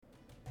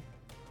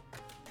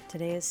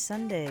Today is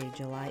Sunday,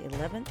 July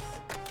 11th,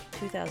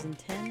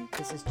 2010.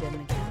 This is Jen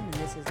McCown, and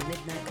this is the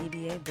Midnight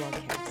DBA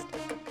Blogcast.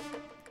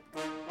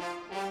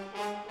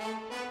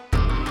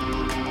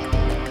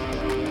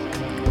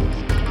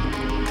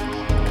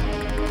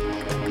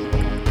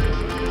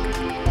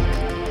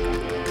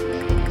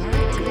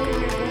 Alright, today we're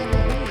going to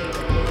read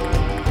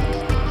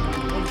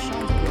one of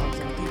Sean's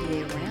blogs on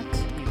DBA Rant.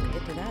 You can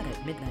get to that at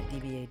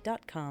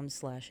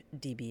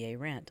midnightdba.com/DBA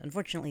Rant.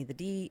 Unfortunately, the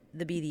D,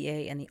 the B, the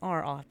A, and the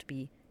R all have to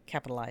be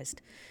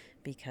capitalized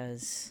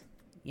because,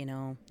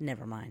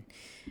 never mind.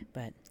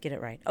 But get it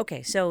right.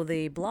 Okay, so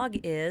the blog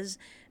is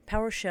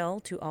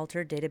PowerShell to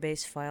alter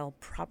database file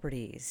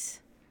properties.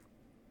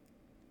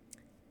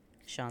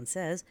 Sean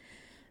says,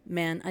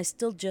 man, I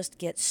still just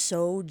get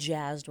so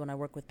jazzed when I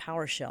work with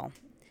PowerShell.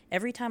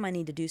 Every time I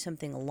need to do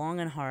something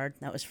long and hard,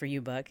 that was for you,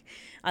 Buck,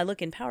 I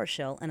look in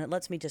PowerShell and it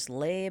lets me just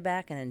lay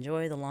back and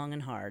enjoy the long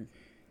and hard.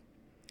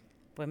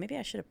 Boy, maybe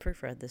I should have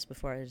proofread this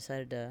before I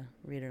decided to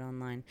read it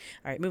online.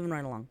 All right, moving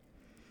right along.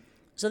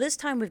 So this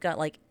time we've got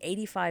like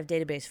 85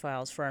 database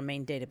files for our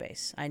main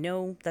database. I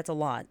know that's a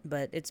lot,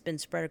 but it's been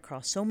spread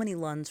across so many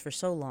LUNs for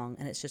so long,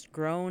 and it's just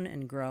grown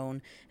and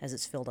grown as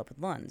it's filled up with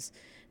LUNs.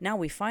 Now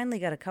we finally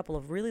got a couple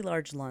of really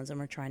large LUNs, and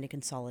we're trying to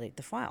consolidate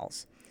the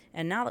files.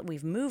 And now that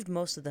we've moved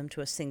most of them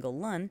to a single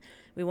LUN,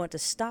 we want to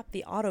stop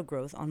the auto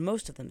growth on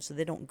most of them so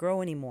they don't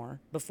grow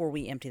anymore before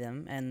we empty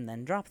them and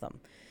then drop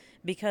them.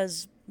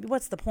 Because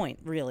what's the point,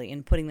 really,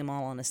 in putting them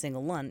all on a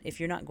single LUN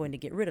if you're not going to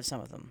get rid of some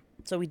of them?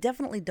 So we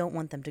definitely don't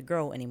want them to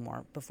grow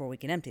anymore before we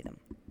can empty them.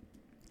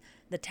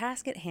 The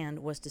task at hand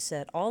was to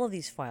set all of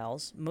these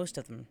files, most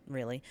of them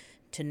really,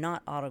 to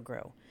not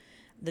auto-grow.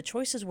 The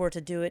choices were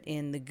to do it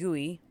in the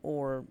GUI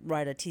or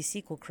write a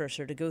T-SQL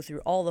cursor to go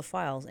through all the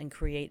files and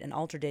create an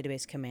alter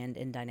database command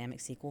in Dynamic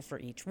SQL for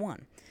each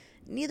one.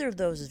 Neither of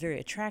those is very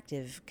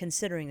attractive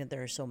considering that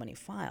there are so many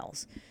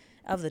files.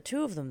 Of the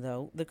two of them,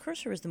 though, the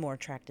cursor is the more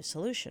attractive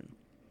solution.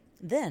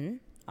 Then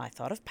I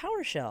thought of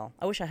PowerShell.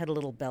 I wish I had a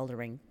little bell to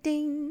ring.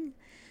 Ding!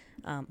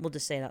 We'll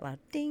just say it out loud.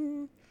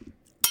 Ding!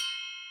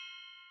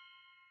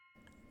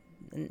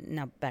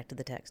 Now back to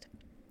the text.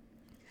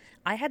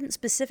 I hadn't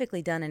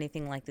specifically done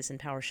anything like this in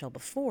PowerShell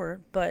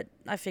before, but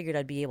I figured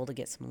I'd be able to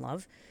get some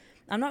love.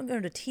 I'm not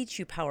going to teach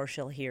you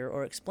PowerShell here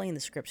or explain the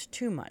scripts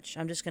too much.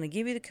 I'm just going to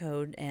give you the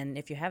code, and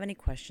if you have any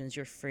questions,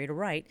 you're free to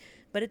write,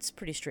 but it's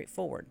pretty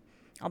straightforward.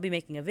 I'll be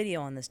making a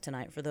video on this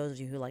tonight for those of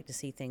you who like to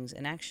see things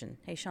in action.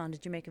 Hey, Sean,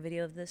 did you make a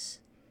video of this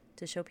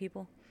to show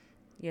people?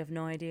 You have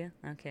no idea?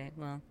 Okay,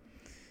 well,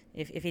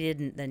 if he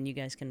didn't, then you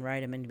guys can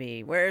write him and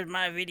be, where's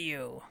my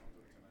video?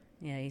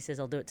 Yeah, he says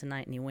I'll do it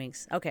tonight, and he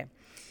winks. Okay,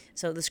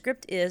 so the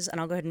script is,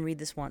 and I'll go ahead and read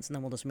this once, and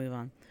then we'll just move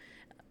on.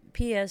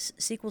 PS,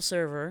 SQL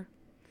Server,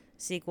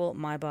 SQL,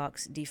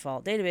 MyBox,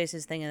 default,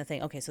 databases, thing and a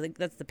thing. Okay, so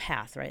that's the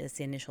path, right? That's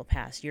the initial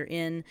pass. You're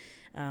in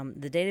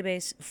the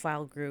database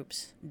file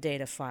groups,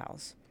 data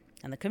files.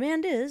 And the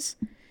command is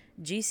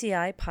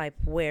GCI pipe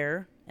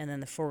where, and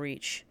then the for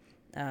each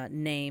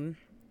name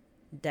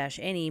dash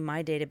any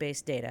my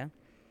database data,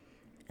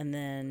 and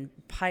then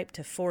pipe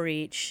to for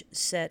each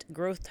set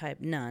growth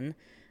type none,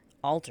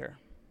 alter.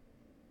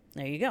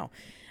 There you go.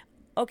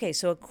 Okay,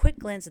 so a quick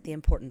glance at the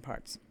important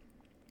parts.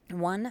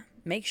 1,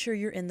 make sure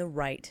you're in the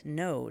right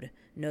node.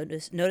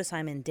 Notice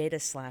I'm in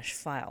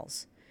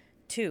data/files.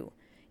 2,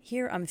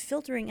 here I'm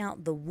filtering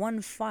out the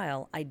one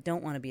file I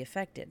don't want to be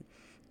affected.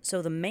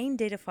 So the main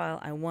data file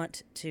I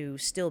want to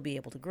still be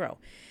able to grow.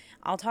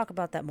 I'll talk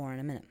about that more in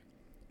a minute.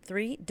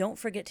 3, don't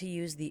forget to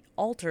use the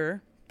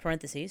alter,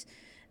 parentheses,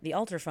 the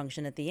alter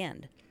function at the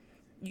end.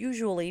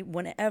 Usually,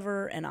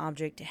 whenever an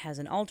object has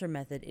an alter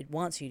method, it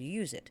wants you to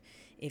use it.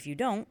 If you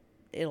don't,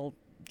 it'll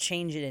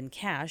change it in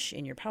cache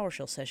in your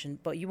PowerShell session,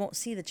 but you won't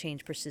see the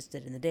change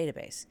persisted in the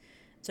database.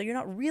 So you're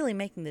not really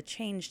making the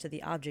change to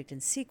the object in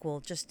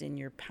SQL, just in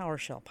your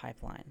PowerShell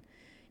pipeline.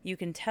 You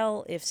can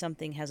tell if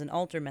something has an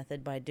alter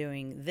method by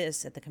doing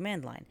this at the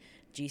command line,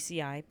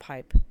 GCI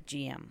pipe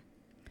GM.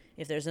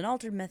 If there's an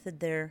alter method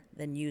there,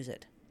 then use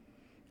it.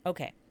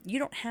 Okay, you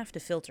don't have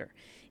to filter.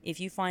 If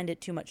you find it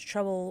too much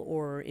trouble,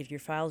 or if your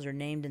files are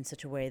named in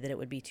such a way that it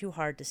would be too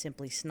hard to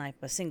simply snipe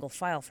a single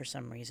file for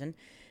some reason,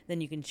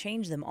 then you can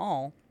change them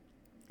all,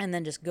 and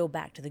then just go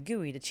back to the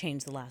GUI to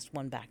change the last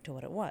one back to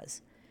what it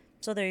was.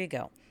 So there you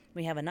go.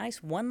 We have a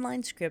nice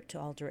one-line script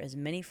to alter as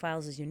many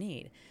files as you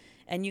need.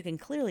 And you can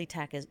clearly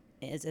tack as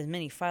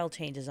many file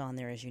changes on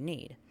there as you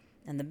need.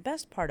 And the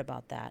best part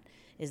about that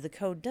is the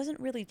code doesn't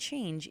really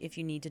change if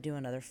you need to do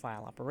another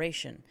file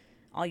operation.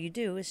 All you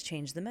do is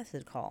change the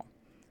method call.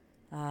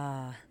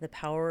 Ah, the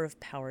power of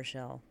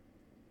PowerShell.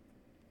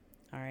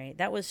 All right,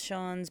 that was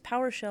Sean's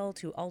PowerShell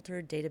to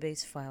alter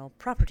database file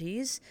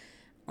properties,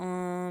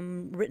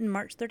 written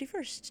March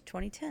 31st,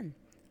 2010.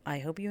 I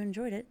hope you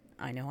enjoyed it.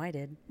 I know I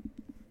did.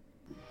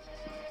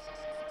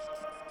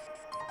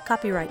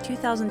 Copyright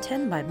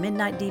 2010 by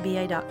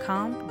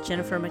MidnightDBA.com,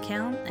 Jennifer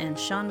McCown, and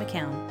Sean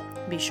McCown.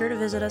 Be sure to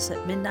visit us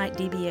at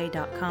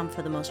MidnightDBA.com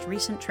for the most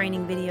recent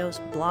training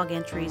videos, blog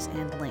entries,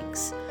 and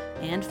links.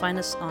 And find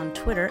us on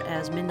Twitter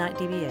as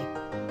MidnightDBA.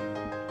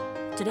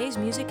 Today's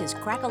music is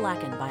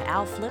Crack-A-Lackin' by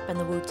Al Flip and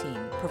the Wu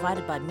Team,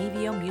 provided by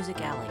Mevio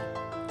Music Alley.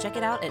 Check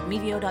it out at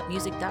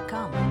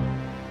mevio.music.com.